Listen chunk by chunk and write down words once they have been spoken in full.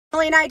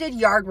Emily and I did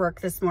yard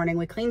work this morning.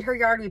 We cleaned her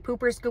yard, we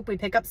poop or scoop, we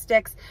pick up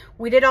sticks.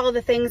 We did all of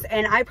the things,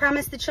 and I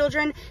promised the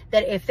children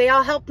that if they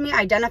all helped me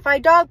identify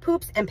dog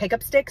poops and pick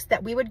up sticks,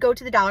 that we would go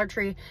to the Dollar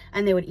Tree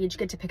and they would each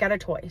get to pick out a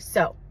toy.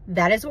 So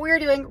that is what we are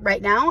doing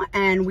right now,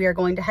 and we are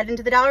going to head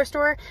into the dollar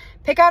store,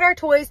 pick out our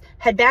toys,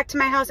 head back to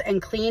my house, and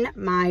clean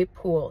my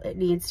pool. It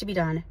needs to be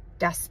done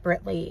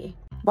desperately.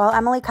 While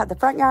Emily cut the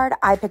front yard,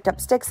 I picked up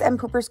sticks and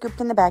pooper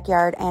scooped in the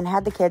backyard and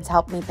had the kids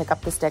help me pick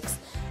up the sticks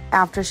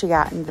after she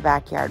got into the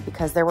backyard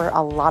because there were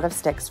a lot of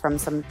sticks from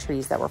some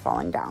trees that were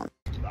falling down.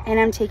 And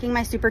I'm taking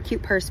my super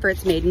cute purse for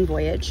its maiden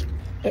voyage.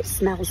 It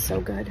smells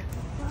so good.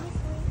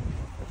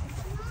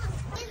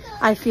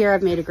 I fear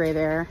I've made a grave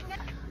error.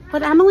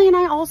 But Emily and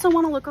I also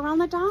want to look around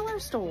the dollar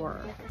store.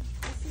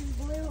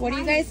 What are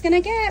you guys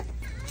gonna get?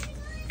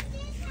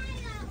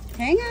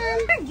 Hang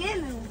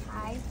on.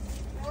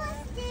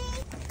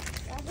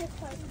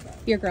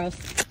 You're gross.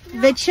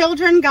 The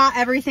children got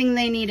everything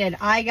they needed.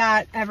 I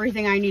got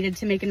everything I needed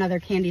to make another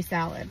candy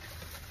salad.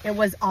 It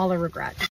was all a regret.